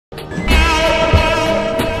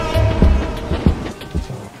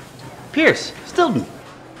Pierce, Stilton.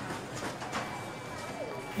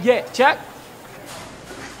 Yeah, Chuck?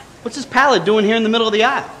 What's this pallet doing here in the middle of the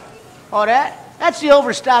aisle? Oh, that's the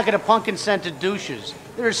overstock of the pumpkin-scented douches.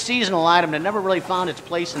 They're a seasonal item that never really found its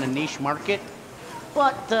place in a niche market.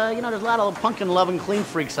 But, you know, there's a lot of pumpkin-loving clean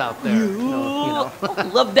freaks out there. You know.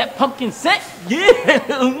 Love that pumpkin scent. Yeah.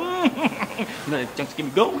 No, just give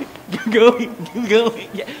me going. Give me going. Give me going.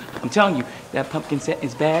 Yeah. I'm telling you, that pumpkin scent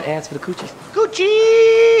is badass for the coochies.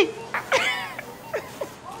 Coochie!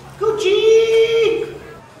 Coochie!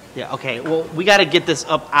 Yeah, okay, well, we gotta get this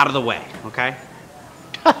up out of the way, okay?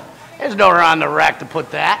 There's nowhere on the rack to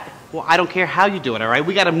put that. Well, I don't care how you do it, all right?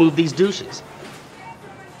 We gotta move these douches.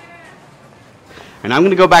 And I'm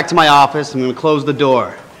gonna go back to my office, I'm gonna close the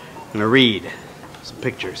door. I'm gonna read some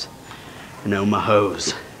pictures. You know, my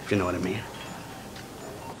hose, if you know what I mean.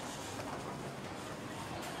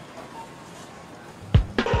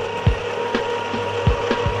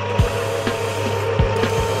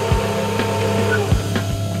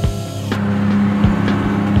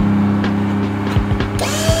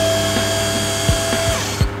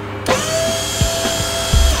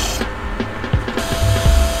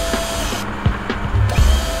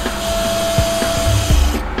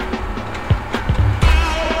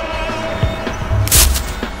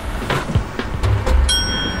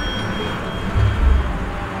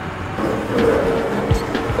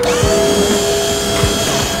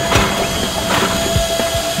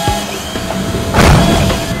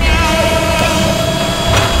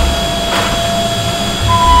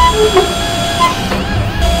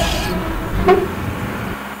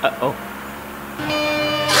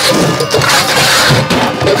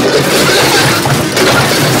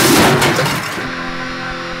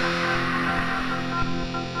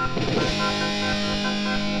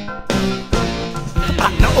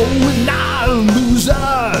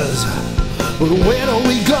 When are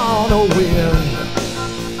we gonna win?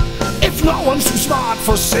 If no one's too smart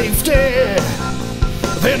for safety,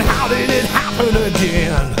 then how did it happen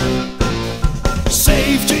again?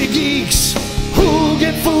 Safety geeks who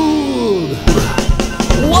get fooled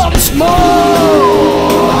once more.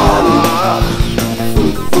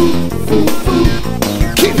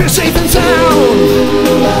 Keep it safe and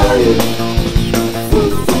sound.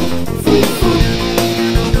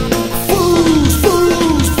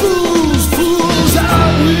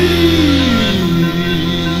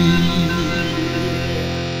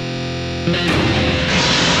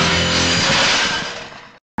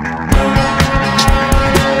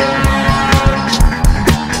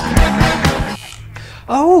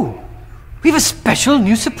 Oh, we have a special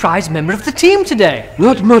new surprise member of the team today.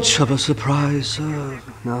 Not much of a surprise, sir,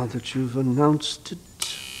 now that you've announced it.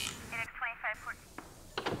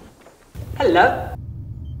 Hello.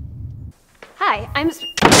 Hi, I'm...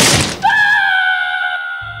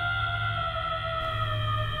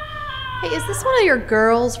 Hey, is this one of your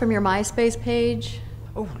girls from your MySpace page?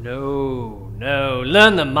 Oh, no.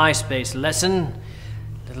 Learn the MySpace lesson.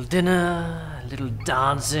 Little dinner, a little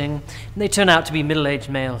dancing, and they turn out to be middle-aged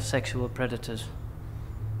male sexual predators.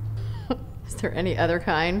 Is there any other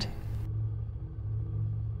kind?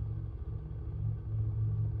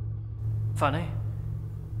 Funny.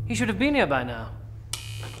 He should have been here by now.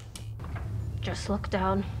 Just look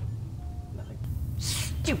down.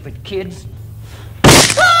 Stupid kids.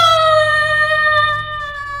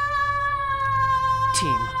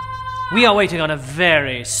 Team, we are waiting on a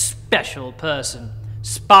very special person.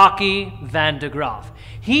 Sparky van der Graaf.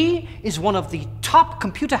 He is one of the top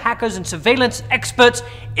computer hackers and surveillance experts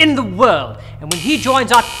in the world. And when he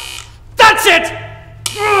joins our... That's it!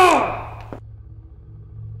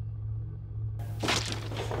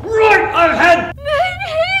 Right ahead!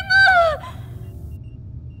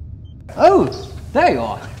 Oh, there you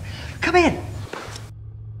are. Come in.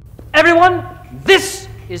 Everyone, this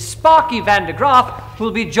is Sparky van der Graaf, who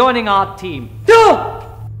will be joining our team.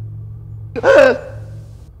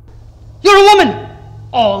 You're a woman!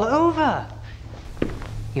 All over.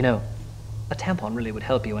 You know, a tampon really would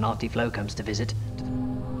help you when Auntie Flo comes to visit.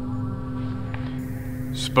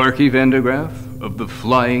 Sparky van der Graaf of the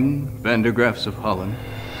Flying Van der Graafs of Holland.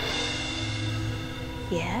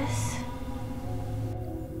 Yes?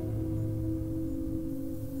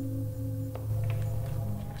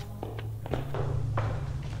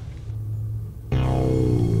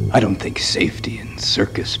 I don't think safety and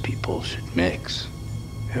circus people should mix.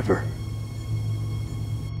 Ever.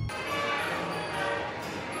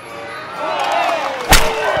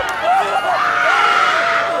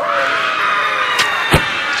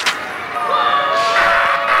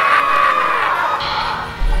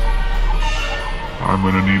 I'm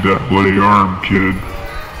gonna need that bloody arm, kid.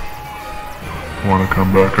 Want to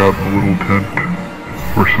come back out in the little tent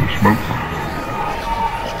for some smoke?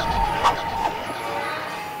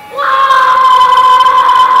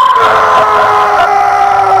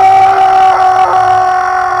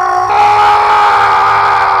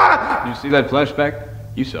 You see that flashback?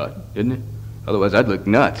 You saw it, didn't it? Otherwise, I'd look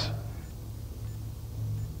nuts.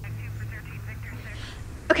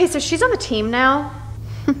 Okay, so she's on the team now.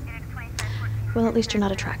 Well, at least you're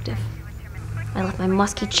not attractive. I left my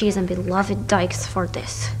musky cheese and beloved dykes for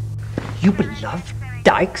this. You beloved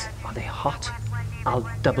dykes? Are they hot? I'll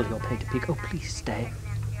double your pay to peak. Oh, please stay.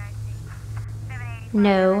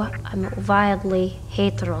 No, I'm wildly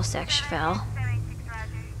heterosexual.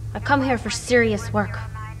 I've come here for serious work.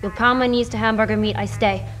 You pound my knees to hamburger meat, I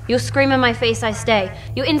stay. You scream in my face, I stay.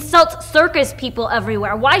 You insult circus people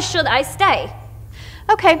everywhere. Why should I stay?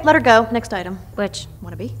 Okay, let her go. Next item. Which?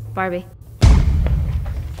 Wanna be? Barbie.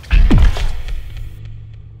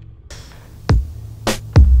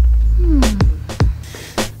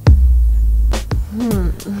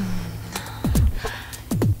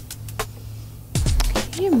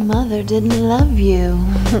 Your mother didn't love you.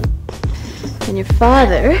 And your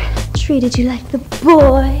father treated you like the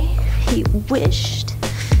boy he wished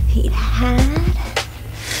he'd had.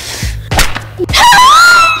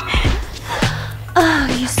 Oh,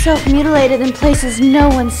 you self-mutilated in places no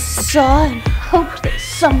one saw and hoped that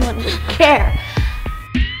someone would care.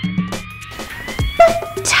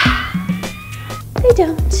 But they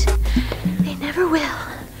don't. They never will.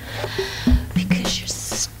 Because you're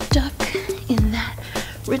stuck in that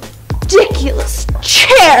ridiculous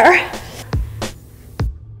chair.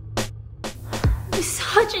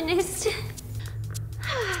 Misogynist.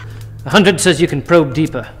 100 says you can probe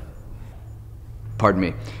deeper. Pardon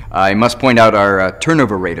me. I must point out our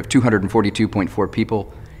turnover rate of 242.4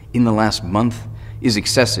 people in the last month is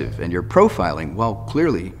excessive, and your profiling, while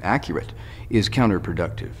clearly accurate, is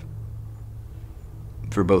counterproductive.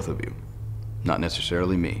 For both of you, not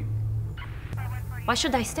necessarily me. Why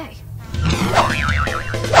should I stay?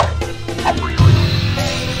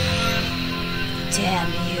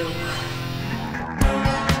 Damn you.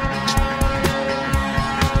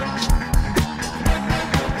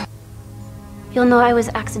 You'll know I was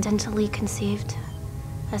accidentally conceived,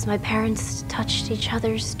 as my parents touched each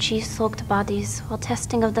other's cheese-soaked bodies while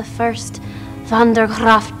testing of the first Van der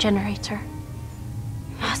Graaf generator.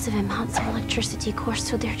 Massive amounts of electricity coursed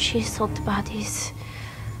through their cheese-soaked bodies.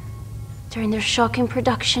 During their shocking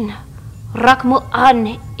production, Raak me aan,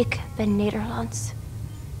 ik ben Nederlands.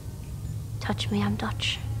 Touch me, I'm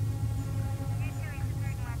Dutch.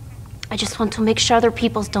 I just want to make sure other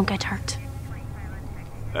peoples don't get hurt.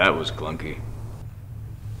 That was clunky.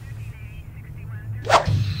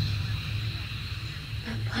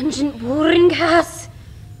 Pungent boring gas.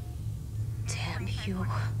 Damn you.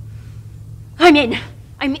 I'm in.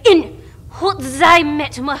 Hot zij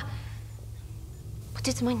met me. But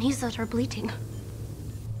it's my knees that are bleeding.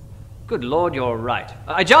 Good Lord, you're right.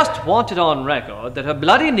 I just wanted on record that her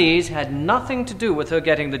bloody knees had nothing to do with her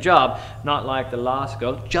getting the job. Not like the last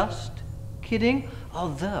girl. Just kidding.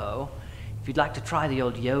 Although, if you'd like to try the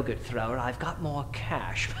old yogurt thrower, I've got more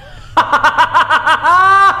cash.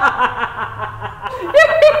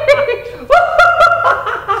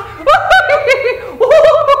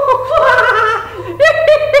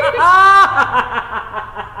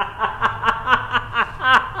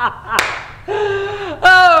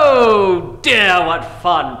 Oh dear, what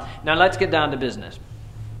fun. Now let's get down to business.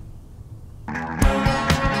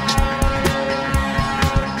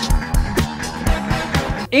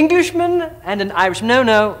 Englishman and an Irishman.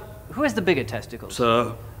 No. Who has the bigger testicles?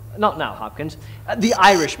 Sir. Not now, Hopkins. The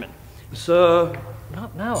Irishman. Sir.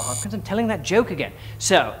 Not now, Hopkins. I'm telling that joke again.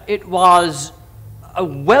 So, it was a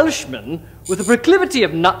Welshman with a proclivity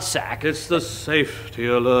of nutsack. It's the safety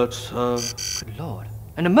alert, sir. Good Lord.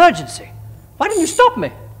 An emergency. Why didn't you stop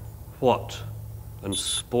me? What? And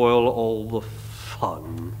spoil all the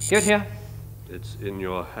fun? Give it here. It's in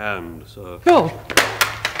your hand, sir. No.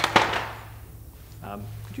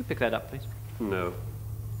 Could you pick that up, please? No.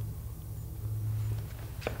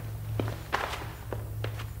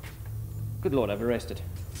 Good Lord, I've erased it.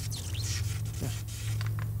 Yes.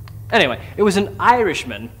 Anyway, it was an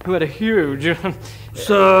Irishman who had a huge...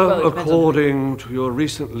 Sir, well, according to your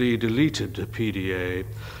recently deleted PDA,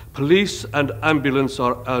 police and ambulance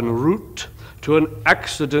are en route to an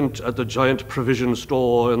accident at the giant provision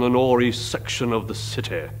store in the northeast section of the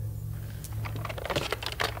city.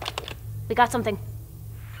 We got something.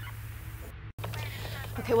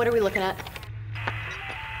 Okay, what are we looking at?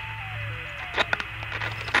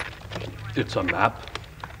 It's a map.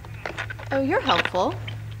 Oh, you're helpful.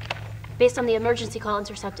 Based on the emergency call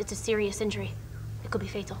intercept, it's a serious injury. Could be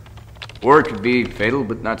fatal. Or it could be fatal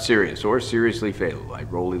but not serious, or seriously fatal. I'd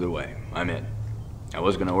roll either way. I'm in. I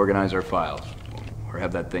was going to organize our files, or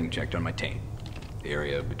have that thing checked on my taint. The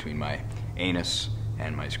area between my anus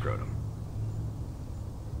and my scrotum.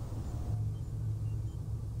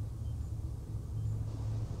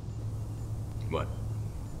 What?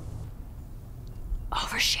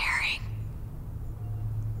 Oversharing.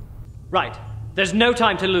 Right. There's no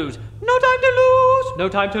time to lose. No time to lose. No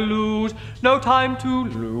time to lose. No time to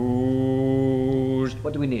lose.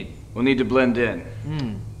 What do we need? We'll need to blend in.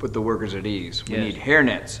 Put the workers at ease. We need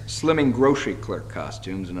hairnets, slimming grocery clerk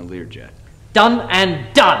costumes, and a Learjet. Done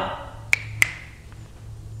and done.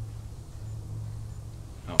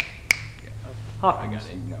 Oh. Yeah. Hawkins. I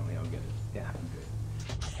got it. No, I'll get it. Yeah. I'm good.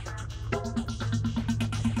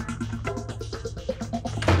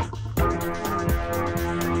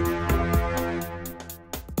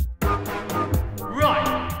 Right.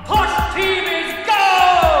 Push team is go!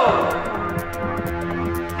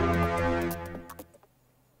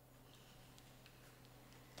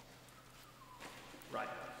 Right.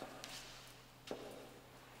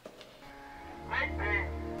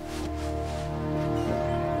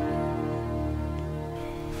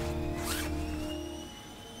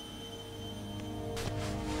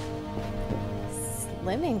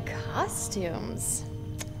 Slimming costumes.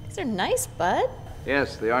 These are nice, bud.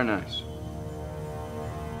 Yes, they are nice.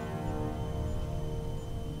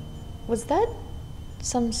 Was that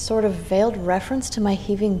some sort of veiled reference to my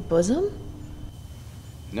heaving bosom?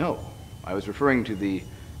 No, I was referring to the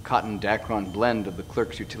cotton Dacron blend of the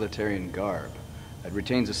clerk's utilitarian garb. It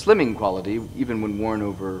retains a slimming quality even when worn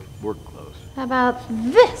over work clothes. How about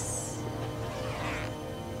this?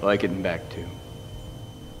 I like it in back too.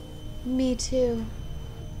 Me too.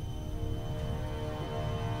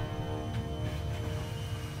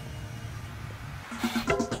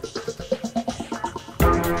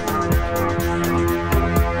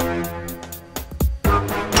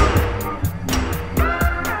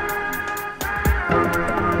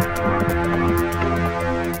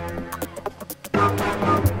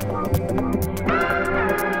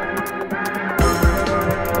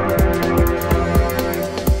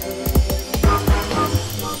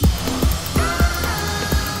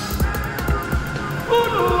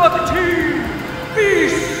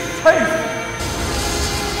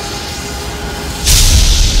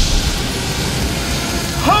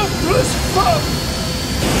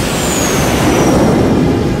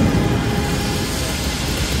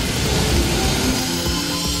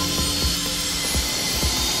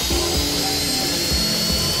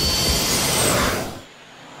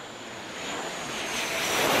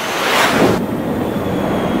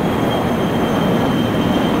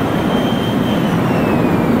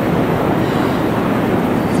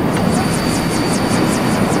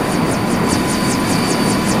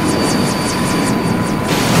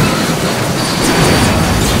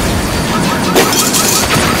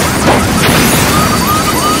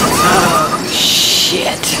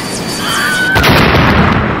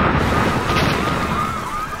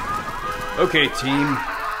 Okay, team.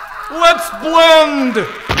 Let's blend!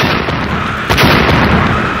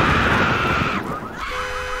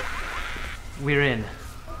 We're in.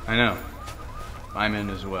 I know. I'm in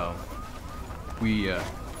as well. We are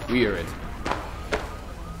in.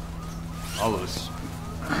 All of us.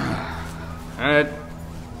 Alright.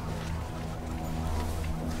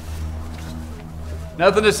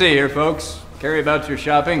 Nothing to see here, folks. Carry about your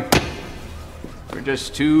shopping. We're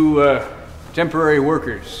just two, temporary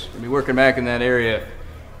workers. We'll be working back in that area,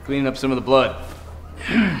 cleaning up some of the blood.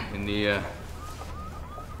 In the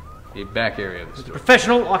back area of the store.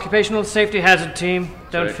 Professional Occupational Safety Hazard Team.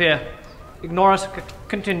 Don't Sorry. fear. Ignore us.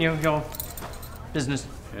 Continue your business.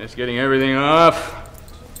 Just getting everything off.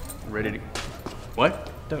 Ready to...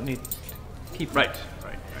 What? Don't need... Keep... Right.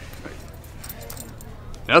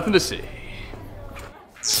 Nothing to see.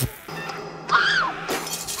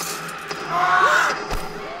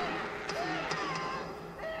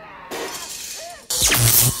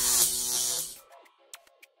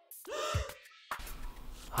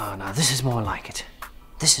 Oh, now this is more like it.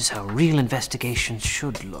 This is how real investigations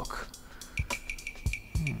should look.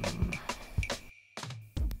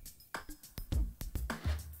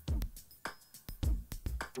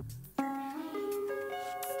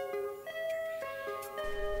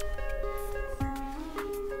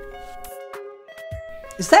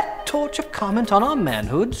 Is that torch a comment on our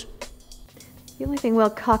manhoods? The only thing well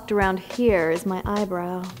cocked around here is my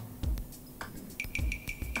eyebrow.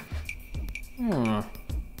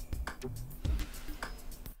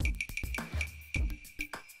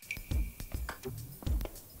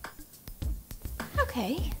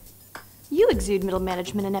 Okay. You exude middle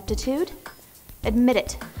management ineptitude. Admit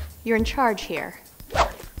it. You're in charge here.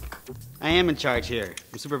 I am in charge here.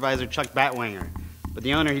 I'm Supervisor Chuck Batwanger. But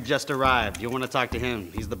the owner, he just arrived. You'll want to talk to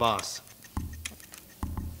him. He's the boss.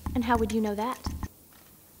 And how would you know that?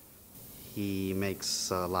 He makes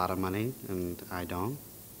a lot of money, and I don't.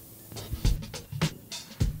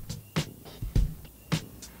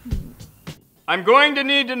 I'm going to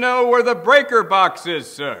need to know where the breaker box is,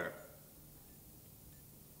 sir.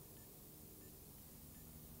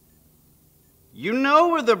 You know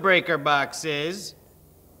where the breaker box is.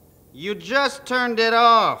 You just turned it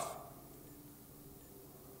off.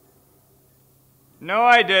 No,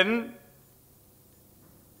 I didn't.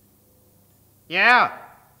 Yeah,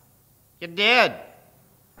 you did.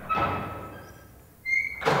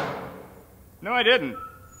 No, I didn't.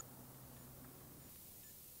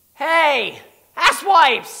 Hey,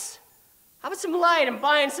 asswipes! How about some light? I'm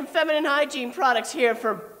buying some feminine hygiene products here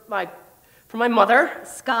for my mother.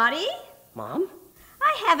 Scotty? Mom?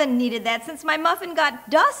 I haven't needed that since my muffin got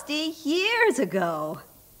dusty years ago.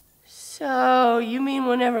 So, you mean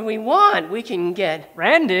whenever we want, we can get...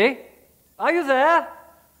 Randy, are you there?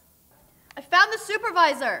 I found the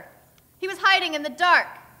supervisor. He was hiding in the dark.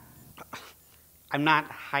 I'm not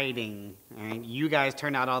hiding. All right? You guys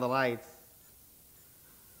turned out all the lights.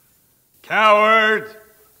 Coward!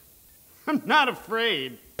 I'm not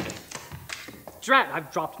afraid. Drat,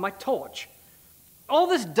 I've dropped my torch. All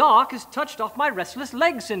this dark has touched off my restless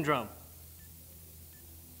leg syndrome.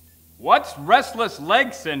 What's restless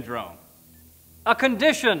leg syndrome? A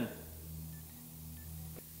condition.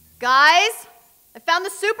 Guys, I found the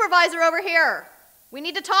supervisor over here. We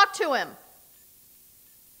need to talk to him.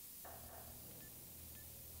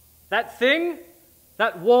 That thing?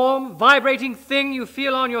 That warm, vibrating thing you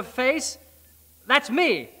feel on your face? That's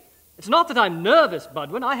me. It's not that I'm nervous,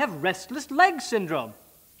 Budwin. I have restless leg syndrome.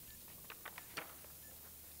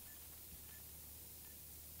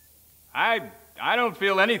 I don't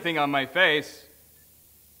feel anything on my face.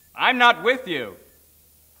 I'm not with you.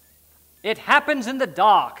 It happens in the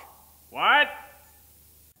dark. What?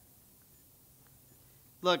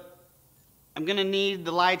 Look, I'm gonna need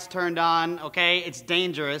the lights turned on, okay? It's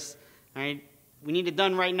dangerous, all right? We need it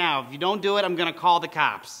done right now. If you don't do it, I'm gonna call the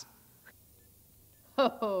cops.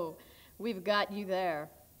 Oh, we've got you there.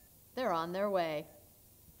 They're on their way.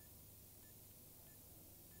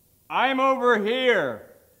 I'm over here.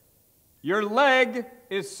 Your leg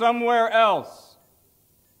is somewhere else.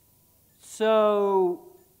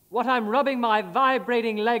 So, what I'm rubbing my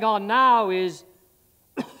vibrating leg on now is...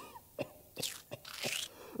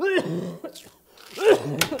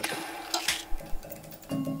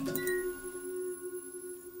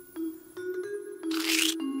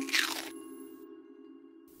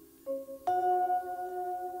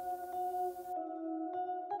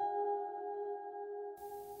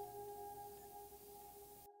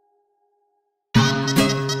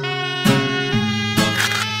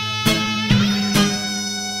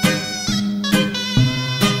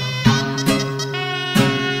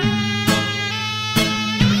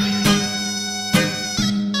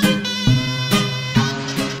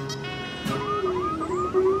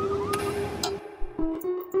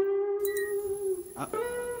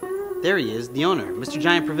 There he is, the owner, Mr.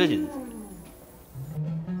 Giant Provisions.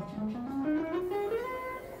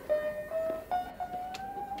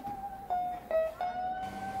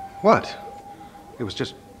 What? It was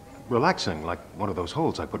just relaxing, like one of those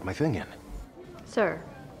holes I put my thing in. Sir.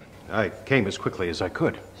 I came as quickly as I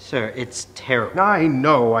could. Sir, it's terrible. I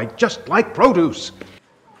know, I just like produce.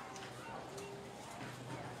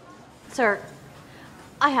 Sir,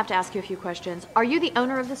 I have to ask you a few questions. Are you the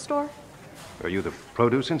owner of the store? Are you the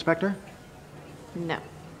produce inspector? No.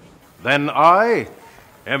 Then I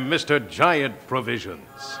am Mr. Giant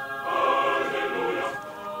Provisions.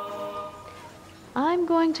 I'm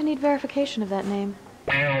going to need verification of that name.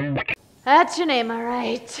 That's your name, all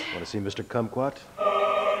right. Want to see Mr. Kumquat?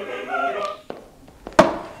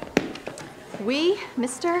 We,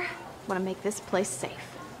 mister, want to make this place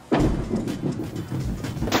safe.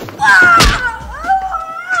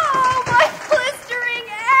 Oh, my blistering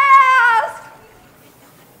ass!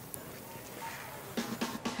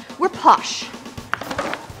 We're P.O.S.H.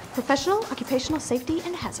 Professional Occupational Safety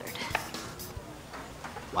and Hazard.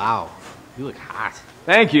 Wow, you look hot.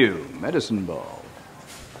 Thank you. Medicine ball.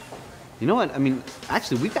 You know what? I mean,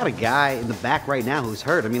 actually, we've got a guy in the back right now who's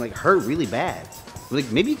hurt. I mean, like, hurt really bad.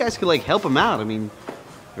 Like, maybe you guys could, like, help him out. I mean,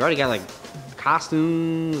 you already got, like,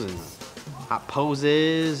 costumes and hot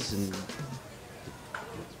poses and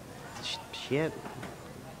shit.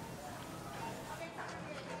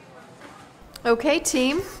 Okay,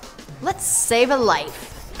 team. Let's save a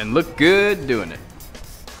life. And look good doing it.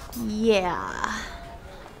 Yeah.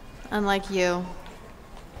 Unlike you.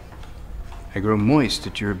 I grow moist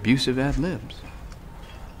at your abusive ad-libs.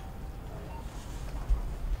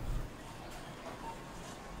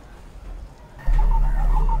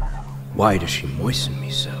 Why does she moisten me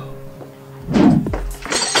so?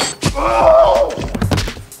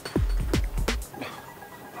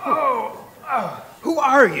 Who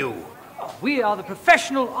are you? We are the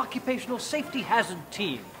Professional Occupational Safety Hazard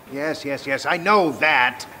Team. Yes, I know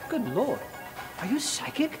that. Good Lord. Are you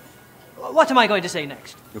psychic? What am I going to say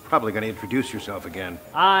next? You're probably going to introduce yourself again.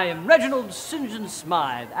 I am Reginald St. John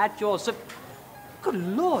Smythe at your... Good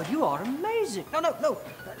Lord, you are amazing. No.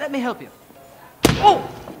 Let me help you. Oh!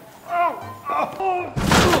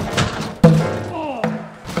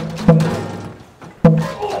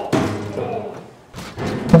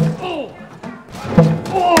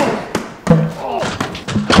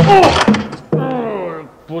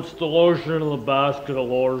 Puts the lotion in the basket,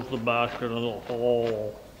 lowers the basket in the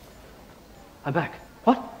hole. I'm back.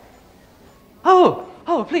 What?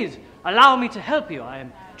 Oh, please, allow me to help you. I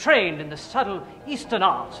am trained in the subtle Eastern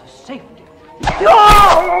arts of safety.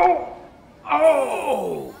 Oh!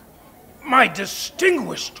 My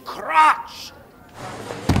distinguished crotch!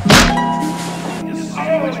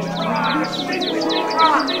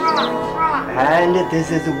 And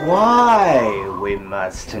this is why we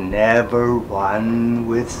must never run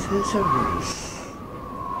with scissors.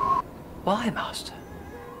 Why, Master?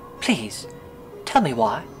 Please, tell me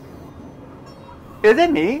why. Is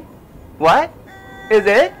it me? What? Is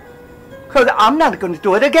it? 'Cause I'm not going to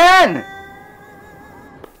do it again!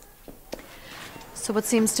 So what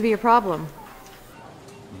seems to be your problem?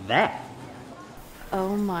 That.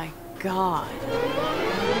 Oh my God.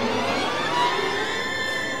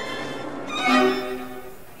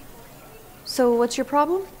 So what's your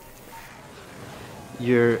problem?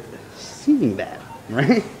 You're seeing that,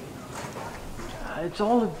 right? It's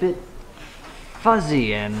all a bit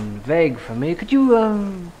fuzzy and vague for me. Could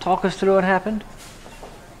you, talk us through what happened?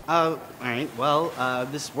 All right. Well,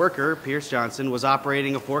 this worker, P.O.S.H. Johnson, was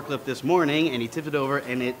operating a forklift this morning, and he tipped it over,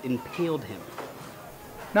 and it impaled him.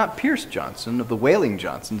 Not P.O.S.H. Johnson of the Whaling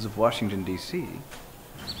Johnsons of Washington, D.C.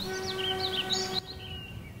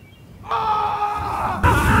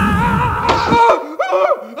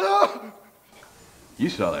 You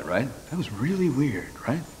saw that, right? That was really weird,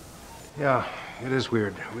 right? Yeah, it is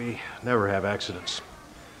weird. We never have accidents.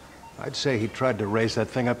 I'd say he tried to raise that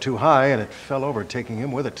thing up too high and it fell over, taking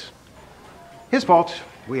him with it. His fault.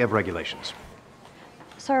 We have regulations.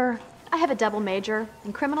 Sir, I have a double major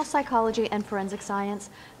in criminal psychology and forensic science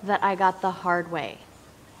that I got the hard way.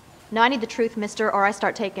 Now I need the truth, mister, or I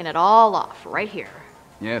start taking it all off right here.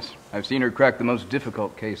 Yes, I've seen her crack the most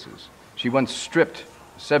difficult cases. She once stripped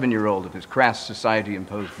a 7-year-old of his crass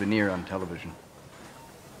society-imposed veneer on television.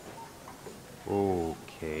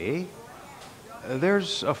 Okay.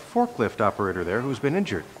 There's a forklift operator there who's been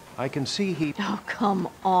injured. I can see he... Oh, come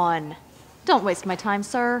on. Don't waste my time,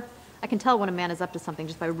 sir. I can tell when a man is up to something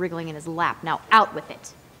just by wriggling in his lap. Now, out with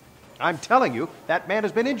it. I'm telling you, that man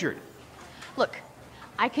has been injured. Look,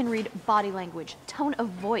 I can read body language, tone of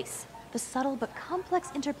voice, the subtle but complex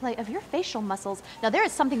interplay of your facial muscles. Now, there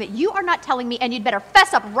is something that you are not telling me, and you'd better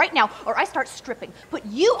fess up right now, or I start stripping. Put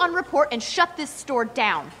you on report and shut this store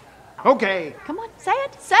down. Okay. Come on, say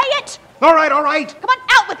it. Say it! All right, all right. Come on,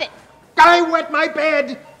 out with it! I wet my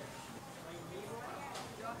bed!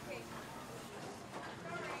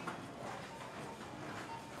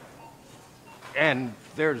 And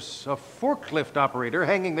there's a forklift operator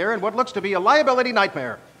hanging there in what looks to be a liability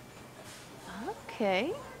nightmare.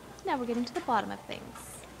 Okay. Now we're getting to the bottom of things.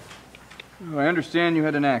 Oh, I understand you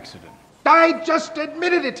had an accident. I just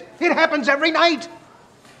admitted it. It happens every night.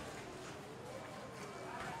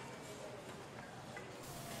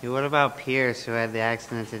 Hey, what about Pierce, who had the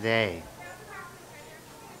accident today?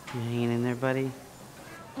 You hanging in there, buddy?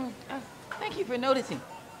 Thank you for noticing.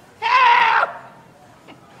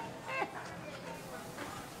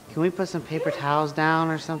 Can we put some paper towels down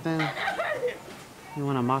or something? You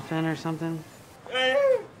want a muffin or something?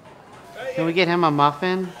 Can we get him a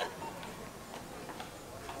muffin?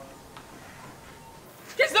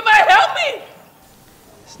 Can somebody help me?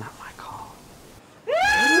 It's not my call.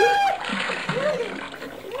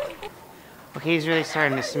 Okay, he's really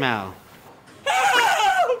starting to smell.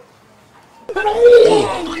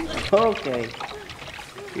 Okay.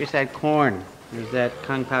 Here's that corn. There's that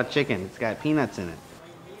Kung Pao chicken. It's got peanuts in it.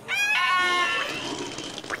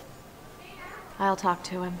 I'll talk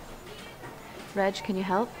to him. Reg, can you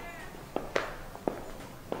help?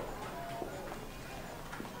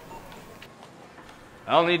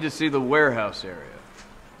 I'll need to see the warehouse area.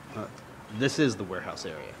 This is the warehouse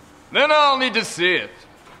area. Then I'll need to see it.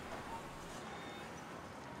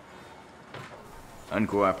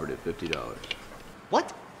 Uncooperative, $50.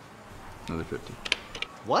 What? Another 50.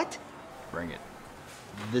 What? Bring it.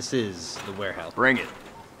 This is the warehouse. Bring it.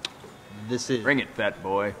 This is... Bring it, fat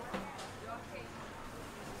boy.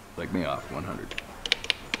 Leg me off, 100.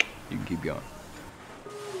 You can keep going.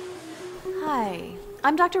 Hi,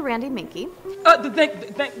 I'm Dr. Randy Minky.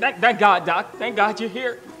 Thank God, Doc. Thank God you're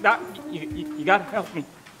here. Doc, you gotta help me.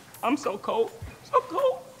 I'm so cold. So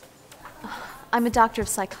cold. I'm a doctor of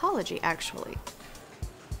psychology, actually.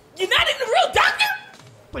 You're not even a real doctor?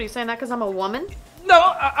 What, are you saying that because I'm a woman?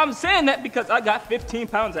 No, I'm saying that because I got 15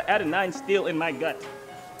 pounds of adenine steel in my gut.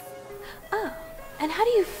 Oh, and how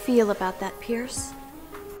do you feel about that, Pierce?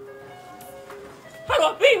 How do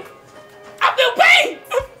I feel? I feel pain!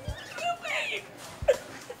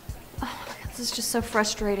 This is just so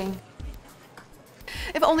frustrating.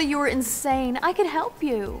 If only you were insane, I could help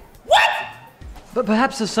you. What? But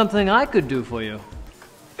perhaps there's something I could do for you.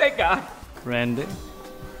 Thank God. Randy?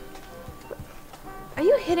 Are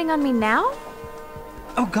you hitting on me now?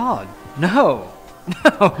 Oh, God. No.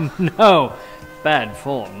 No, no. Bad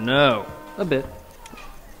form, no. A bit.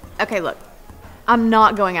 Okay, look. I'm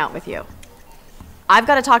not going out with you. I've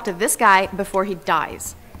got to talk to this guy before he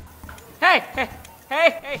dies. Hey.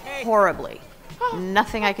 Horribly.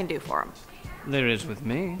 Nothing I can do for him. There is with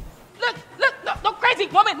me. Look, no, crazy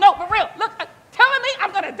woman, no, for real. Look, telling me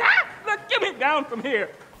I'm gonna die? Look, get me down from here.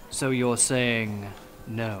 So you're saying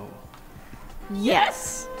no?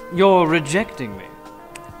 Yes. You're rejecting me?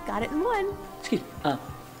 Got it in one. Excuse me,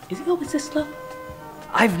 is it always this slow?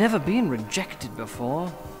 I've never been rejected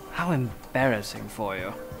before. How embarrassing for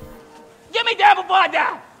you. Get me down before I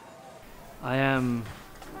die. I am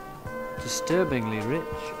disturbingly rich.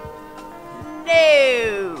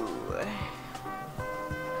 No.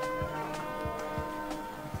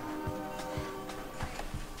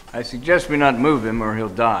 I suggest we not move him or he'll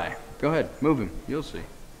die. Go ahead, move him. You'll see.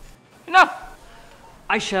 Enough.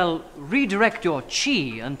 I shall redirect your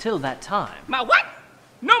chi until that time. My what?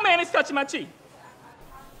 No man is touching my chi.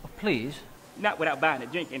 Oh, please. Not without buying a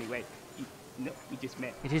drink anyway. No, we just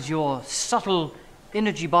met. It is your subtle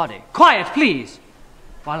energy body. Quiet, please,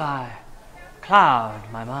 while I cloud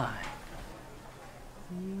my mind.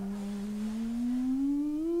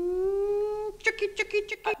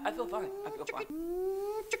 I feel fine. I feel fine.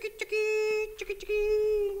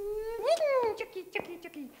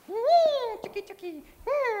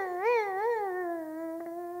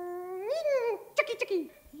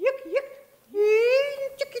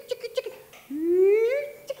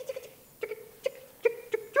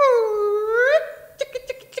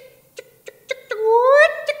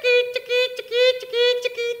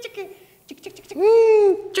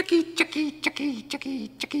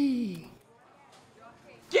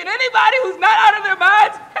 Can anybody who's not out of their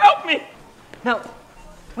minds help me? Now,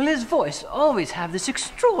 will his voice always have this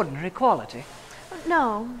extraordinary quality?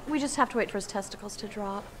 No, we just have to wait for his testicles to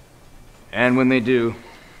drop. And when they do,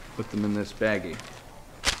 put them in this baggie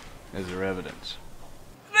as their evidence.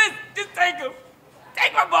 Just take them.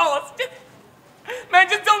 Take my balls. Man,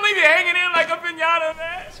 just don't leave me hanging in like a piñata,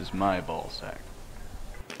 man. This is my ball sack.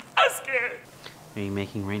 I'm scared. Are you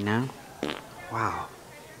making right now? Wow.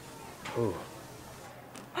 Ooh.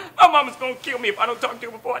 My mama's gonna kill me if I don't talk to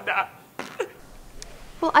her before I die.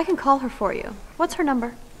 Well, I can call her for you. What's her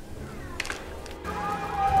number?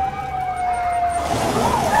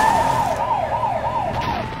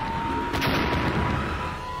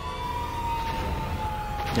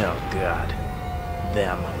 Oh, God.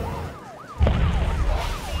 Them.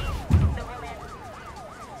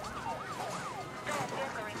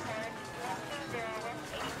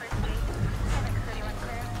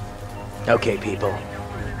 Okay, people.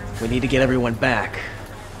 We need to get everyone back.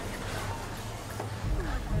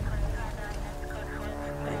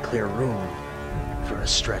 And clear room for a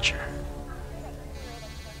stretcher.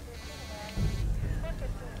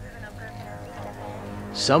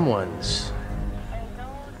 Someone's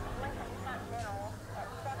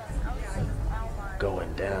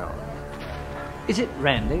going down. Is it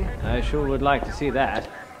Randy? I sure would like to see that.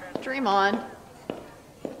 Dream on.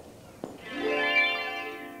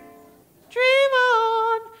 Dream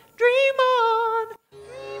on, dream on.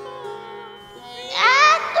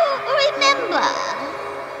 I don't remember.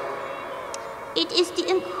 It is the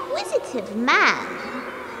inquisitive man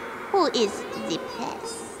who is the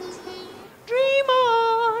pest. Dream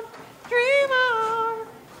on, dream on,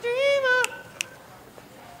 dream on.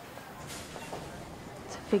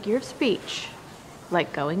 It's a figure of speech,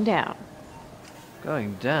 like going down.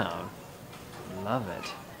 Going down? Love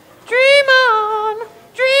it. Dream on,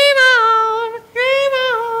 dream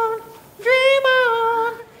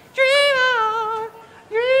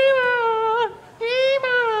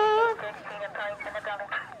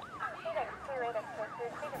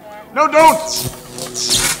No, don't!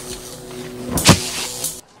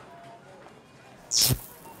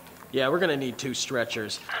 Yeah, we're gonna need 2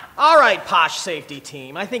 stretchers. All right, P.O.S.H safety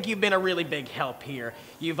team. I think you've been a really big help here.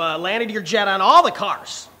 You've landed your jet on all the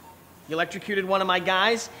cars. You electrocuted one of my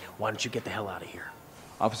guys. Why don't you get the hell out of here?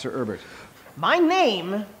 Officer Herbert. My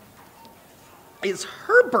name is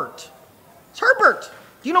Herbert. It's Herbert.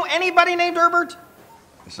 Do you know anybody named Herbert?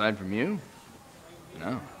 Aside from you?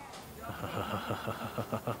 No.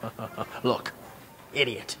 Look,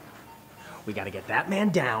 idiot. We gotta get that man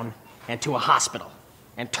down and to a hospital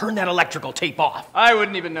and turn that electrical tape off. I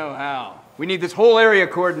wouldn't even know how. We need this whole area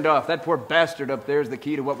cordoned off. That poor bastard up there is the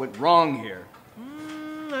key to what went wrong here.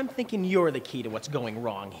 I'm thinking you're the key to what's going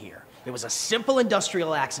wrong here. It was a simple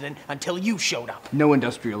industrial accident until you showed up. No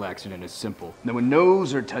industrial accident is simple. No one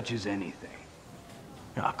knows or touches anything.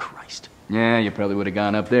 Oh, Christ. Yeah, you probably would have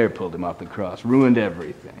gone up there, pulled him off the cross, ruined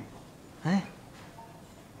everything. Huh?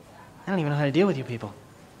 I don't even know how to deal with you people.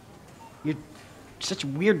 You're such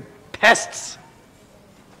weird pests.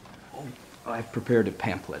 Oh, I've prepared a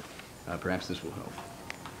pamphlet. Perhaps this will help.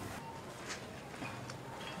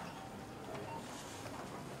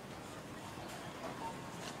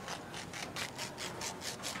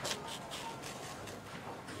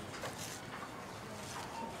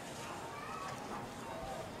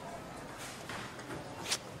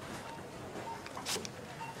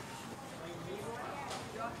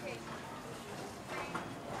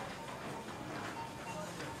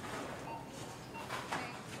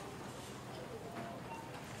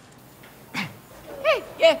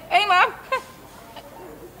 Yeah, hey, Mom.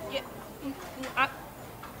 Yeah,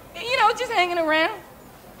 you know, just hanging around.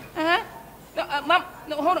 Uh-huh. No, Mom,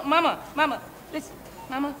 no, hold on, Mama, listen,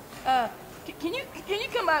 Mama, can you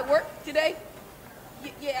come by work today?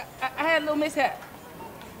 Yeah, I had a little mishap.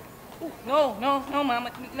 Ooh, no,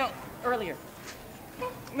 Mama, no, earlier.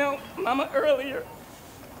 No, Mama, earlier.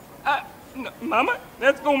 No, Mama,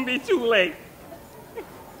 that's gonna be too late.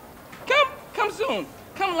 Come soon.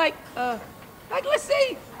 Come like, let's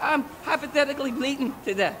say I'm hypothetically bleeding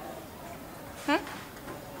to death. Huh?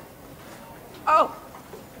 Oh,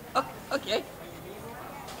 okay.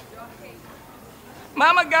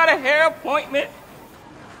 Mama got a hair appointment.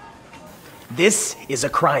 This is a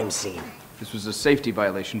crime scene. This was a safety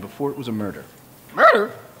violation before it was a murder.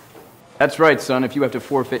 Murder? That's right, son. If you have to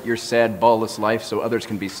forfeit your sad, ballless life so others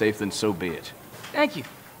can be safe, then so be it. Thank you.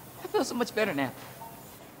 I feel so much better now.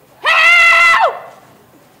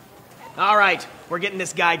 All right, we're getting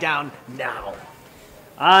this guy down now.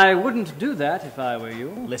 I wouldn't do that if I were you.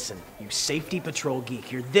 Listen, you safety patrol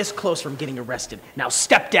geek, you're this close from getting arrested. Now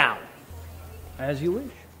step down. As you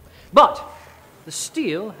wish. But the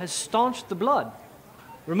steel has staunched the blood.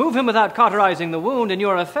 Remove him without cauterizing the wound, and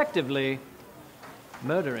you're effectively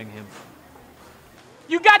murdering him.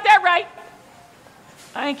 You got that right.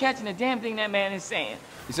 I ain't catching a damn thing that man is saying.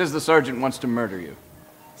 He says the sergeant wants to murder you.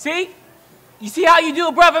 See? You see how you do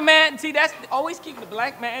it, brother, man? See, that's always keeping the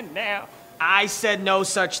black man down. I said no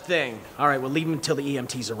such thing. All right, we'll leave him until the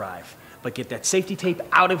EMTs arrive. But get that safety tape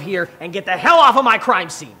out of here and get the hell off of my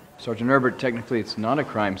crime scene. Sergeant Herbert, technically it's not a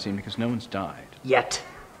crime scene because no one's died. Yet.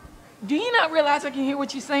 Do you not realize I can hear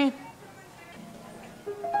what you're saying?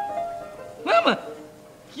 Mama,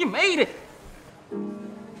 you made it.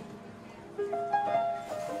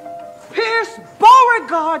 Pierce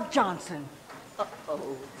Beauregard Johnson.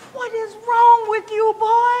 Uh-oh. What is wrong with you,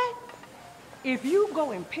 boy? If you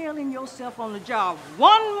go impaling yourself on the job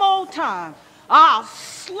one more time, I'll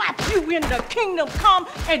slap you into kingdom come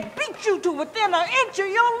and beat you to within an inch of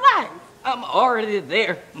your life. I'm already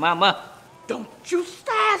there, Mama. Don't you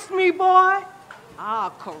sass me, boy.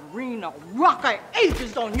 I'll careen a rock of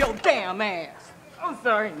ages on your damn ass. I'm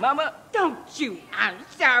sorry, Mama. Don't you, I'm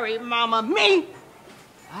sorry, Mama, me.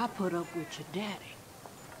 I put up with your daddy,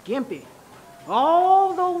 Gimpy,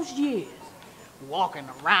 all those years, walking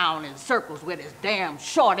around in circles with his damn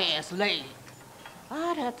short-ass leg.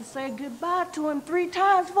 I'd have to say goodbye to him 3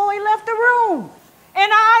 times before he left the room.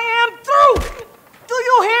 And I am through. Do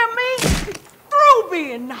you hear me? Through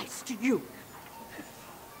being nice to you.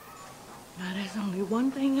 Now, there's only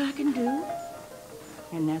one thing I can do,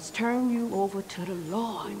 and that's turn you over to the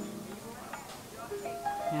Lord.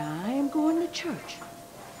 Now, I am going to church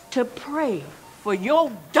to pray for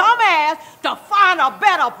your dumb ass to find a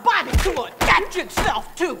better body to attach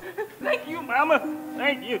itself to. Thank you, Mama.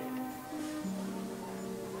 Thank you.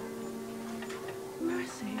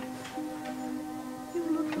 Mercy, you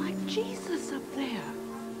look like Jesus up there.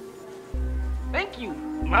 Thank you,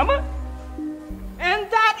 Mama. And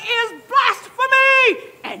that is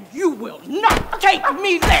blasphemy! And you will not take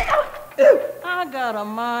me there! I got a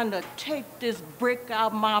mind to take this brick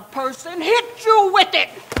out of my purse and hit you with it.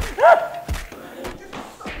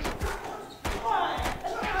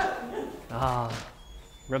 Ah,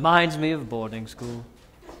 reminds me of boarding school.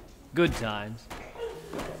 Good times.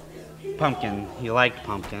 Pumpkin, he liked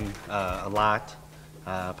Pumpkin a lot.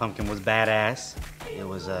 Pumpkin was badass. It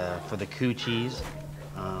was for the coochies.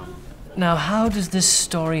 Now, how does this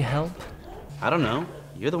story help? I don't know.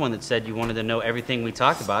 You're the one that said you wanted to know everything we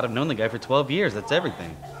talked about. I've known the guy for 12 years. That's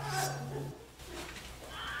everything.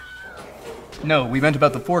 No, we meant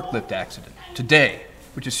about the forklift accident. Today.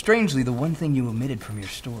 Which is strangely the one thing you omitted from your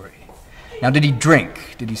story. Now, did he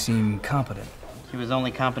drink? Did he seem competent? He was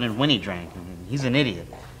only competent when he drank. He's an idiot.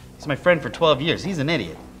 He's my friend for 12 years. He's an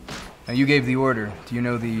idiot. Now, you gave the order. Do you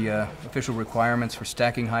know the official requirements for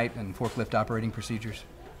stacking height and forklift operating procedures?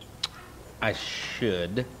 I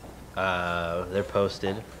should. They're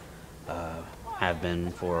posted. Have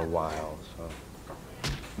been for a while, so.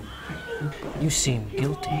 You seem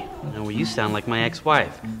guilty. No, well, you sound like my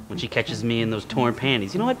ex-wife when she catches me in those torn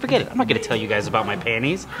panties. You know what? Forget it. I'm not going to tell you guys about my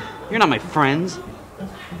panties. You're not my friends.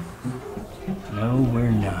 No,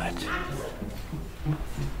 we're not.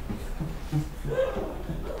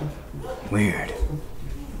 Weird.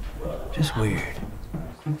 Just weird.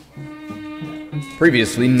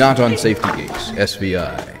 Previously not on Safety Geeks,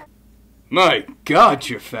 SVI. My God,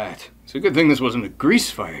 you're fat. It's a good thing this wasn't a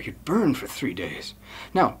grease fire. You'd burn for 3 days.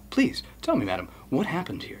 Now, please, tell me, madam, what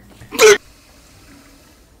happened here?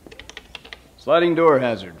 Sliding door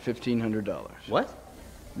hazard, $1,500. What?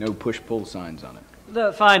 No push-pull signs on it.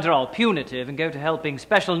 The fines are all punitive and go to helping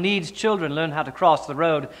special needs children learn how to cross the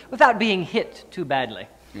road without being hit too badly.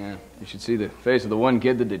 Yeah, you should see the face of the one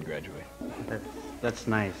kid that did graduate. That's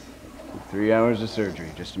nice. 3 hours of surgery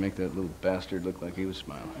just to make that little bastard look like he was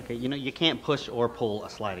smiling. Okay, you know, you can't push or pull a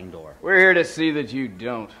sliding door. We're here to see that you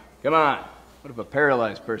don't. Come on. What if a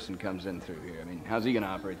paralyzed person comes in through here? I mean, how's he going to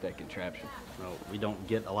operate that contraption? Well, we don't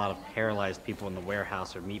get a lot of paralyzed people in the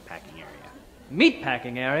warehouse or meatpacking area.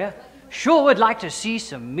 Meatpacking area? Sure would like to see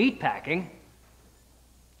some meatpacking.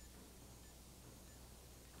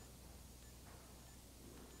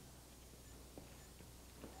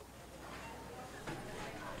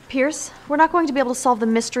 Pierce, we're not going to be able to solve the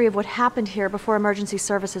mystery of what happened here before emergency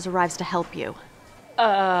services arrives to help you.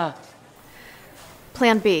 Plan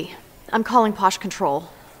B. I'm calling P.O.S.H control.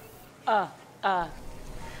 Okay, I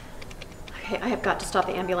have got to stop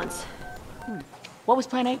the ambulance. What was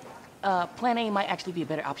plan A? Plan A might actually be a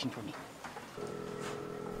better option for me.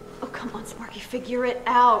 Oh, come on, Sparky, figure it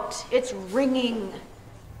out. It's ringing.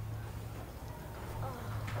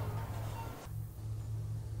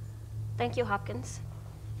 Thank you, Hopkins.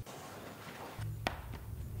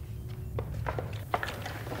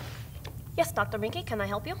 Yes, Dr. Minky, can I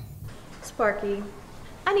help you? Sparky,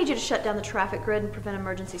 I need you to shut down the traffic grid and prevent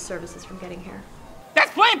emergency services from getting here. That's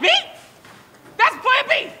plan B! That's plan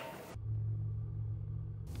B!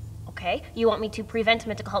 Okay, you want me to prevent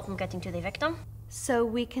medical help from getting to the victim? So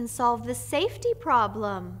we can solve the safety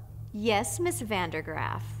problem. Yes, Miss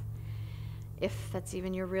Vandergraaf. If that's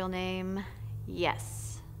even your real name,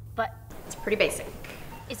 yes. But it's pretty basic.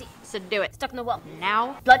 Is he? So do it. Stuck in the wall.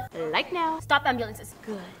 Now. Blood. Like now. Stop ambulances.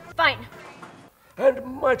 Good. Fine. And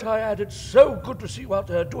might I add, it's so good to see you out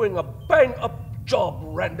there doing a bang-up job,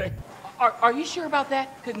 Randy. Are you sure about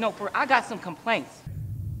that? Because no, I got some complaints.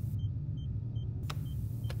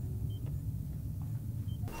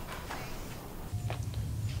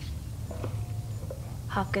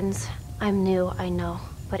 Hopkins, I'm new, I know.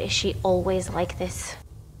 But is she always like this?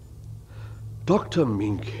 Dr.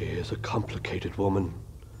 Minky is a complicated woman.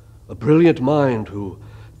 A brilliant mind who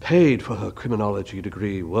paid for her criminology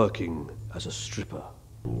degree working as a stripper.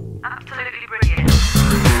 Absolutely brilliant.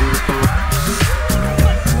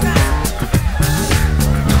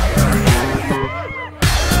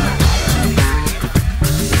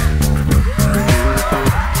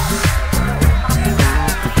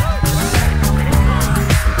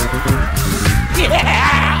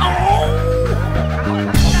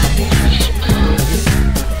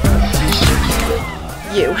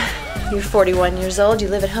 You're 41 years old, you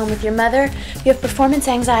live at home with your mother, you have performance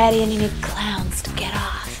anxiety, and you need clowns to get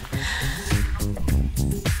off.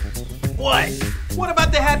 What? What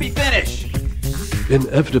about the happy finish?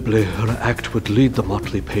 Inevitably, her act would lead the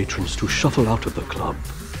motley patrons to shuffle out of the club,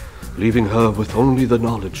 leaving her with only the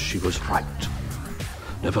knowledge she was right,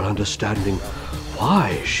 never understanding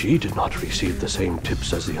why she did not receive the same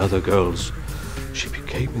tips as the other girls. She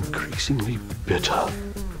became increasingly bitter.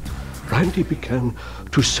 Randy began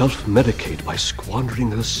to self-medicate by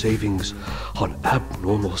squandering her savings on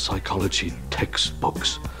abnormal psychology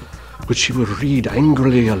textbooks, which she would read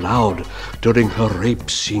angrily aloud during her rape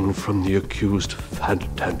scene from the accused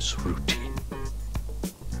fad dance routine.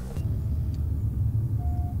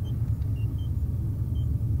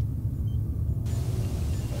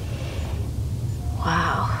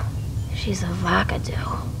 Wow, she's a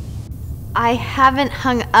wackadoo. I haven't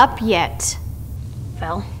hung up yet.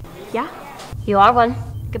 Phil? Yeah? You are one.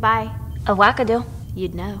 Goodbye. A wackadoo.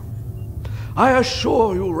 You'd know. I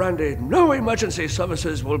assure you, Randy, no emergency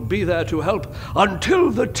services will be there to help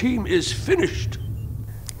until the team is finished.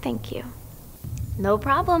 Thank you. No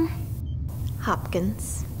problem.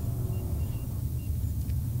 Hopkins.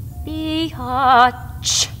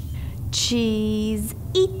 P.O.H. Cheese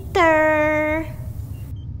eater.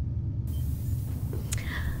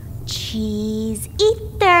 Cheese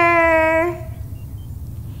eater.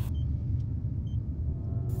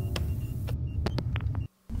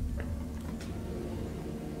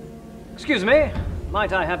 Excuse me,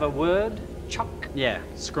 might I have a word, Chuck? Yeah,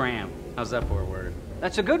 scram. How's that for a word?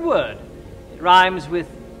 That's a good word. It rhymes with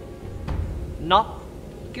not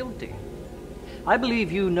guilty. I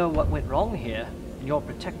believe you know what went wrong here, and you're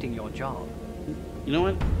protecting your job. You know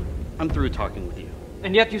what? I'm through talking with you.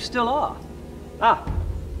 And yet you still are. Ah,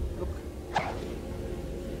 look.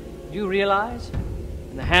 Do you realize,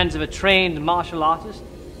 in the hands of a trained martial artist,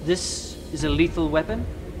 this is a lethal weapon?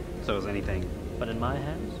 So is anything. But in my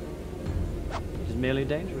hands, it is merely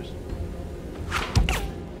dangerous.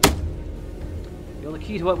 You're the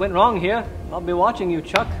key to what went wrong here. I'll be watching you,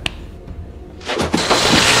 Chuck.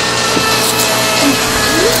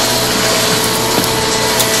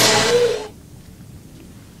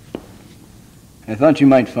 I thought you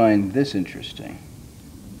might find this interesting.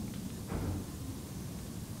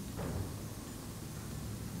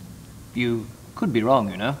 You could be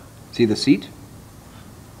wrong, you know. See the seat?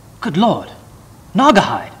 Good Lord.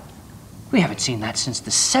 Naga We haven't seen that since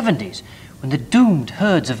the 70s, when the doomed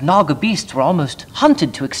herds of Naga beasts were almost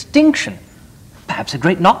hunted to extinction. Perhaps a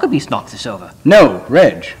great Naga beast knocked this over. No,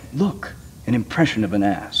 Reg. Look. An impression of an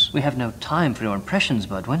ass. We have no time for your impressions,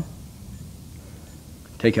 Budwin.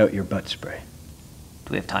 Take out your butt spray.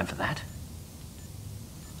 Do we have time for that?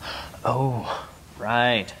 Oh,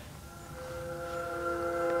 right.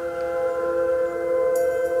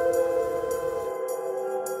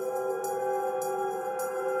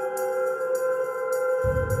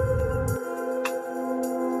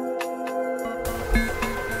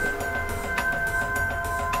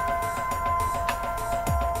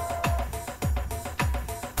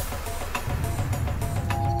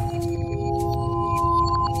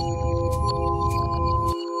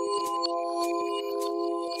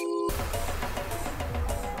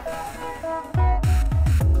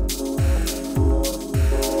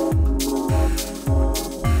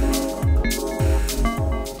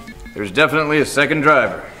 There's definitely a second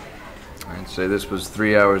driver. I'd say this was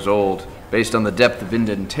 3 hours old. Based on the depth of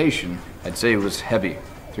indentation, I'd say it was heavy.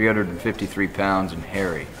 353 pounds and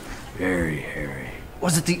hairy. Very hairy.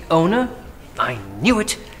 Was it the owner? I knew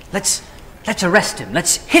it. Let's arrest him.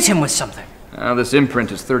 Let's hit him with something. Now, this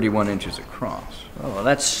imprint is 31 inches across. Oh, well,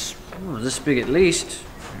 that's this big at least.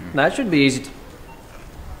 That should be easy to...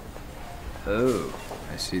 Oh,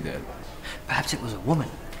 I see that. Perhaps it was a woman.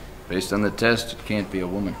 Based on the test, it can't be a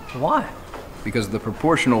woman. Why? Because the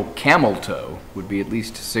proportional camel toe would be at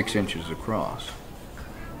least 6 inches across.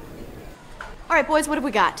 All right, boys, what have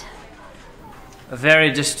we got? A very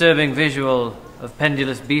disturbing visual of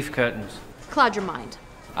pendulous beef curtains. Cloud your mind.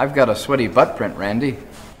 I've got a sweaty butt print, Randy.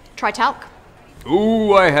 Try talc.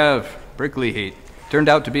 Ooh, I have. Prickly heat. Turned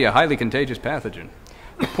out to be a highly contagious pathogen.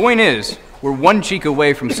 The point is, we're one cheek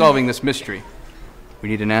away from solving this mystery. We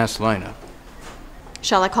need an ass lineup.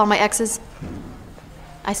 Shall I call my exes?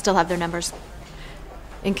 I still have their numbers.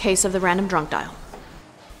 In case of the random drunk dial.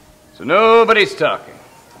 So nobody's talking.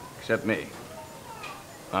 Except me.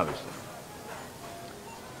 Obviously.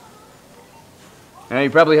 Now, you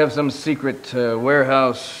probably have some secret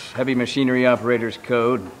warehouse heavy machinery operator's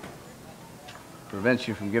code. Prevents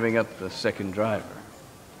you from giving up the second driver.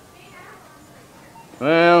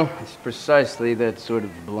 Well, it's precisely that sort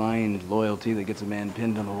of blind loyalty that gets a man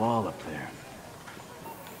pinned on the wall up there.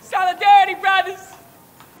 Solidarity, brothers!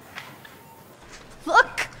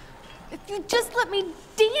 Look! If you just let me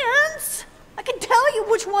dance, I can tell you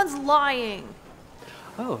which one's lying.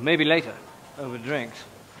 Oh, maybe later. Over drinks.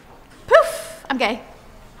 Poof! I'm gay.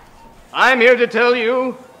 I'm here to tell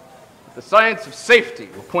you that the science of safety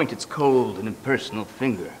will point its cold and impersonal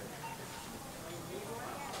finger.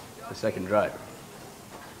 The second driver.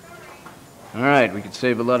 All right, we could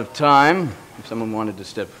save a lot of time if someone wanted to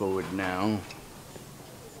step forward now.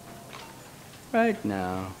 Right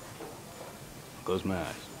now. Close my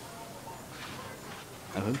eyes.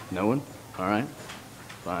 Nothing? No one? All right.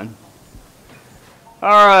 Fine.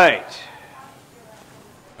 All right.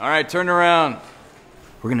 All right, turn around.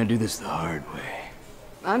 We're gonna do this the hard way.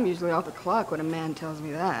 I'm usually off the clock when a man tells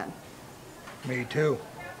me that. Me too.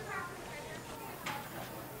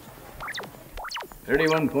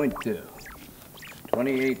 31.2.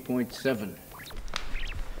 28.7.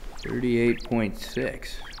 38.6.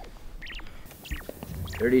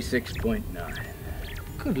 36.9.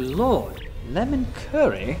 Good Lord. Lemon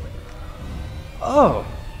curry? Oh.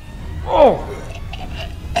 Oh!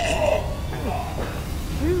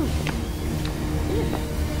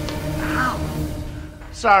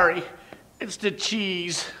 Sorry, it's the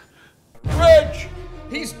cheese. Reg!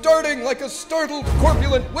 He's darting like a startled,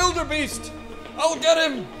 corpulent wildebeest! I'll get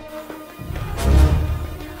him!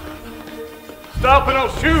 Stop and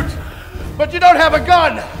I'll shoot! But you don't have a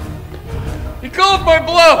gun! He called my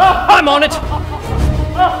bluff! I'm on it!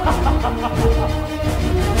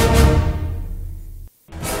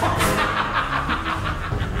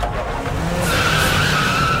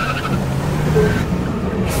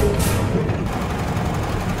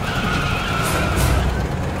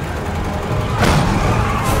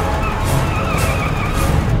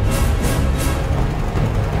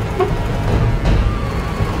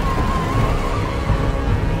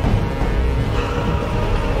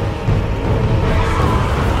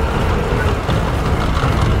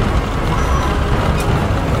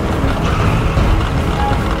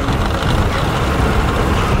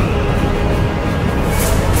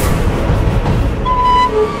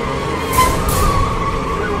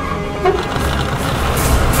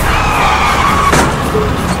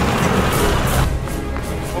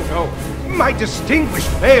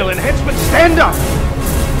 Distinguished male enhancement, stand up!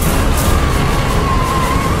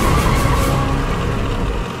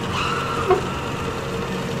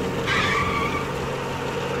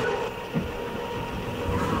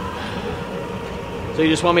 So you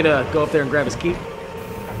just want me to go up there and grab his key?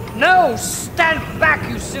 No! Stand back,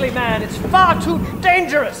 you silly man! It's far too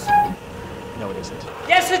dangerous! No, it isn't.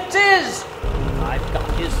 Yes, it is! I've got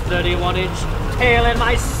his 31-inch tail in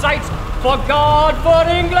my sights for God, for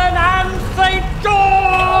England, and St.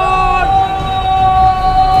 George!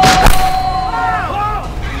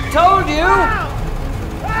 Told you!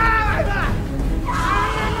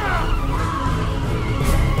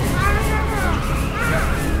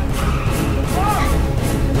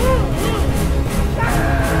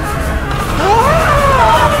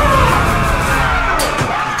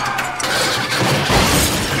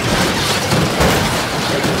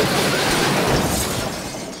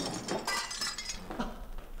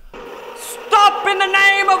 In the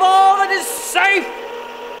name of all that is safe!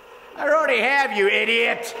 I already have, you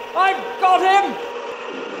idiot! I've got him!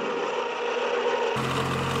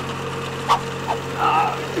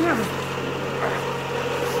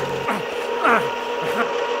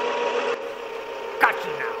 Got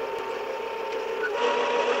you now.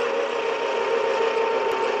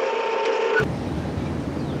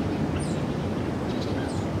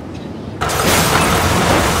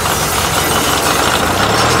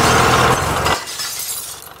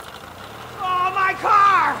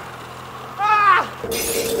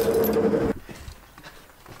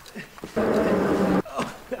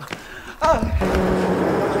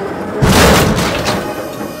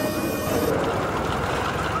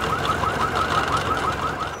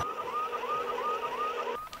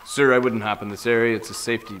 Sir, I wouldn't hop in this area. It's a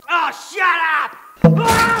safety. Oh, shut up!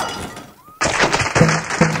 Ah!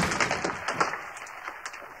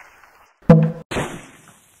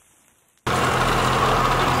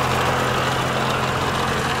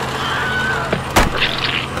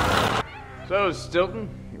 So, Stilton,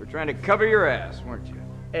 you were trying to cover your ass, weren't you?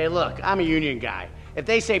 Hey, look, I'm a union guy. If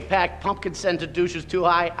they say pack pumpkin-scented douches too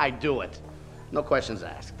high, I do it. No questions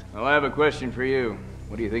asked. Well, I have a question for you.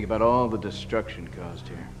 What do you think about all the destruction caused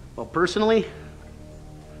here? Well, personally,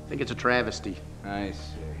 I think it's a travesty. I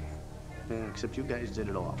see. Yeah, except you guys did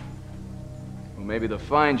it all. Well, maybe the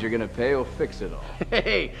fines you're gonna pay will fix it all.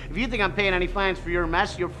 Hey, if you think I'm paying any fines for your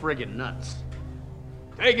mess, you're friggin' nuts.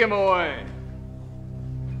 Take him away!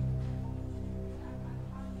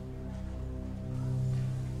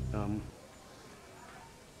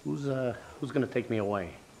 Who's gonna take me away?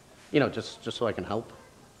 You know, just so I can help.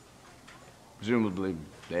 Presumably,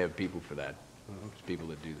 they have people for that. There's people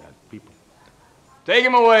that do that. People. Take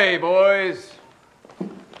him away, boys!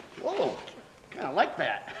 Whoa, kinda like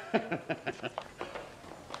that.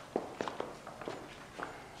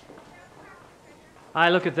 I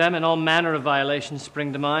look at them and all manner of violations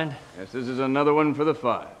spring to mind. Yes, this is another one for the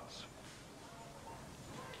files.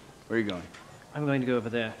 Where are you going? I'm going to go over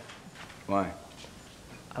there. Why?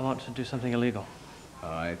 I want to do something illegal.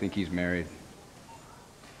 I think he's married.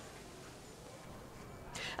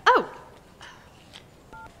 Oh!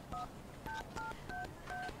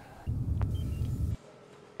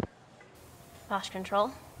 P.O.S.H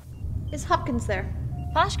Control. Is Hopkins there?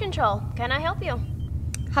 P.O.S.H Control, can I help you?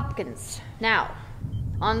 Hopkins, now.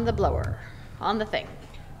 On the blower. On the thing.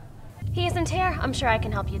 He isn't here. I'm sure I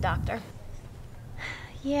can help you, Doctor.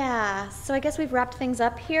 Yeah, so I guess we've wrapped things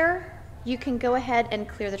up here. You can go ahead and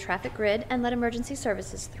clear the traffic grid and let emergency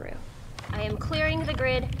services through. I am clearing the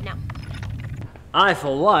grid now. I,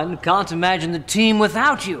 for one, can't imagine the team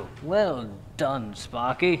without you. Well done,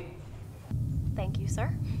 Sparky. Thank you,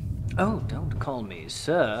 sir. Oh, don't call me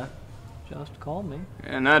sir. Just call me.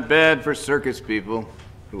 Yeah, not bad for circus people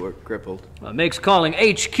who are crippled. Well, it makes calling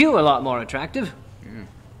HQ a lot more attractive. Yeah.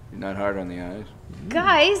 You're not hard on the eyes.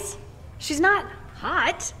 Guys, she's not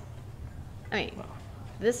hot. I mean,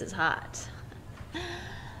 this is hot.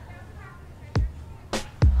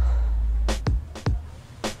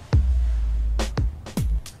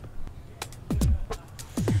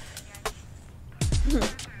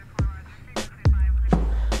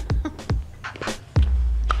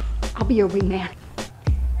 I'll be your wingman.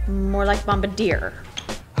 More like bombardier.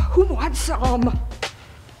 Who wants some?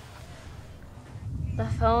 The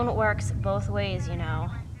phone works both ways, you know.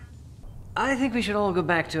 I think we should all go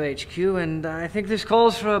back to HQ, and I think this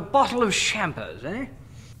calls for a bottle of champers, eh?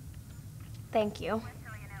 Thank you.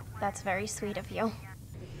 That's very sweet of you.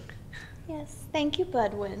 Yes, thank you,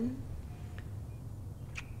 Budwin.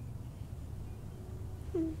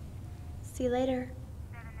 See you later.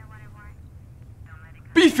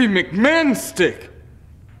 Beefy McMahon stick!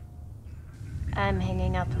 I'm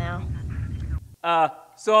hanging up now.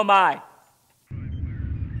 So am I.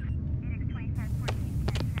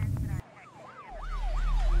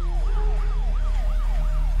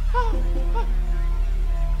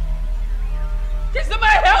 Can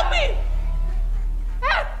somebody help me?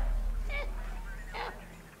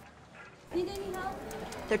 Need any help?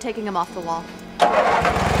 They're taking him off the wall.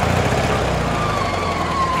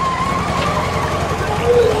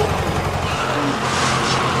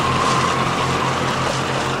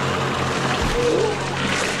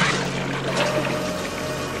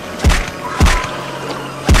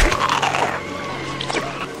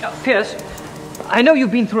 Pierce, I know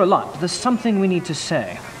you've been through a lot. There's something we need to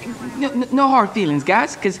say. No hard feelings,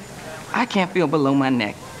 guys, because I can't feel below my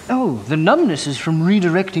neck. Oh, the numbness is from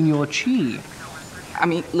redirecting your chi. I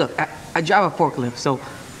mean, look, I drive a forklift, so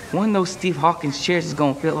one of those Steve Hawkins chairs is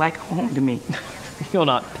going to feel like home to me. You're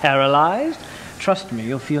not paralyzed. Trust me,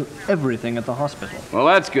 you'll feel everything at the hospital. Well,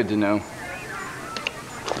 that's good to know.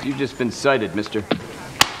 You've just been cited, mister.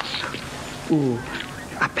 Ooh,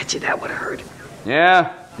 I bet you that would have hurt.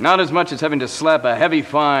 Yeah, not as much as having to slap a heavy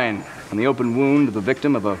fine on the open wound of the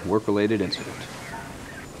victim of a work-related incident.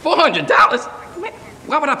 $400? Man,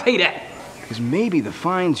 why would I pay that? Because maybe the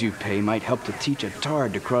fines you pay might help to teach a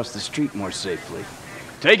tard to cross the street more safely.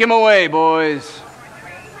 Take him away, boys.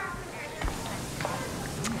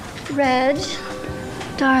 Reg,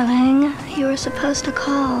 darling, you were supposed to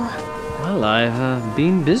call. Well, I've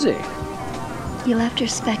been busy. You left your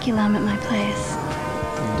speculum at my place.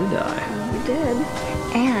 Did I? You did.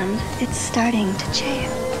 And it's starting to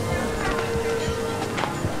chafe.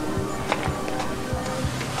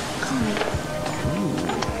 Call me.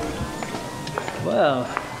 Well,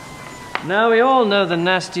 now we all know the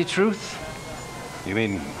nasty truth. You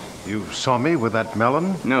mean you saw me with that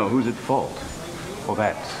melon? No, who's at fault? Oh,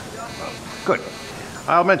 that. Good.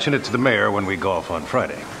 I'll mention it to the mayor when we go off on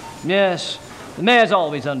Friday. Yes, the mayor's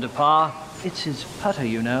always under par. It's his putter,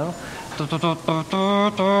 you know.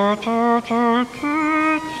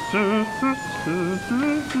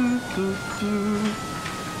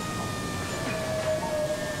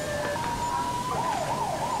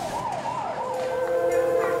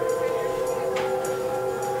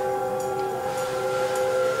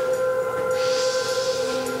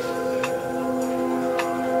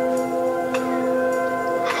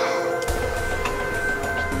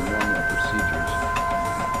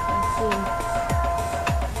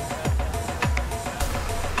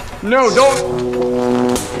 No,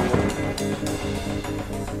 don't!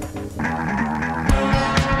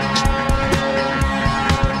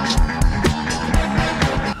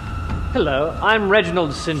 Hello, I'm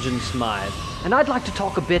Reginald St. John Smythe, and I'd like to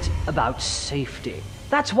talk a bit about safety.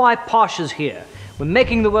 That's why P.O.S.H is here. We're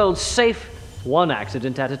making the world safe, one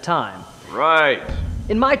accident at a time. Right.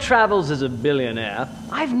 In my travels as a billionaire,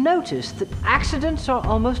 I've noticed that accidents are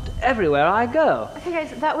almost everywhere I go. Okay,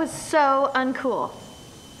 guys, that was so uncool.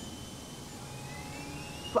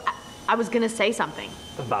 Well, I was gonna say something.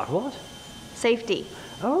 About what? Safety.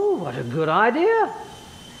 Oh, what a good idea.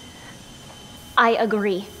 I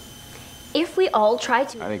agree. If we all try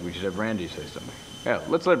to... I think we should have Randy say something. Yeah,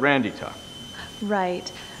 let's let Randy talk. Right.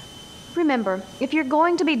 Remember, if you're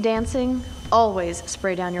going to be dancing, always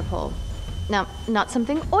spray down your pole. Now, not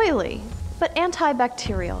something oily, but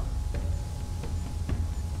antibacterial.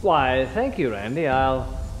 Why, thank you, Randy.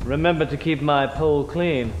 I'll remember to keep my pole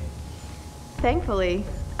clean. Thankfully,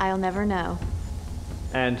 I'll never know.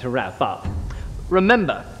 And to wrap up,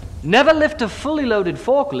 remember, never lift a fully loaded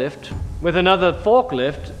forklift with another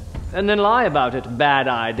forklift and then lie about it. Bad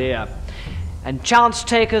idea. And chance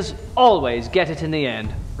takers always get it in the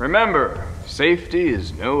end. Remember, safety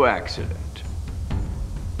is no accident.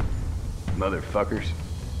 Motherfuckers.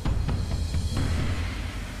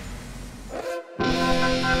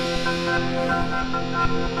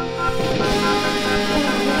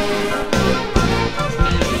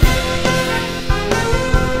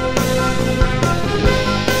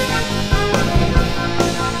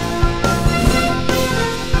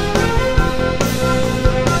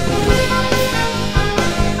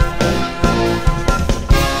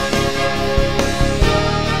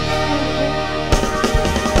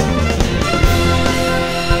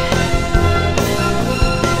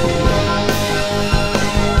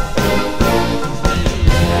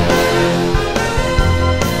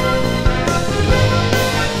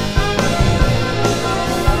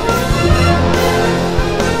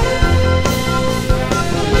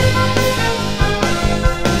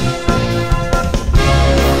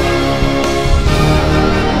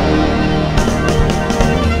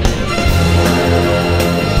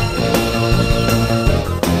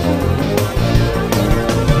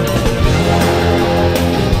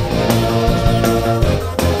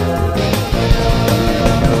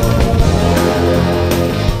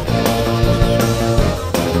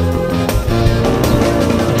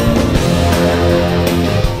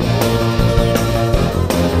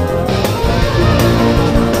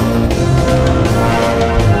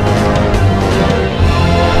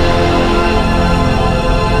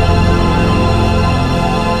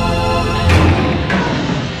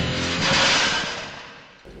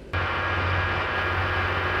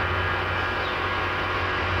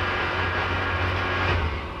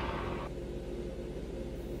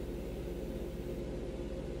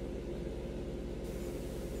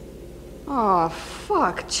 Aw,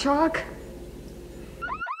 fuck, Chuck.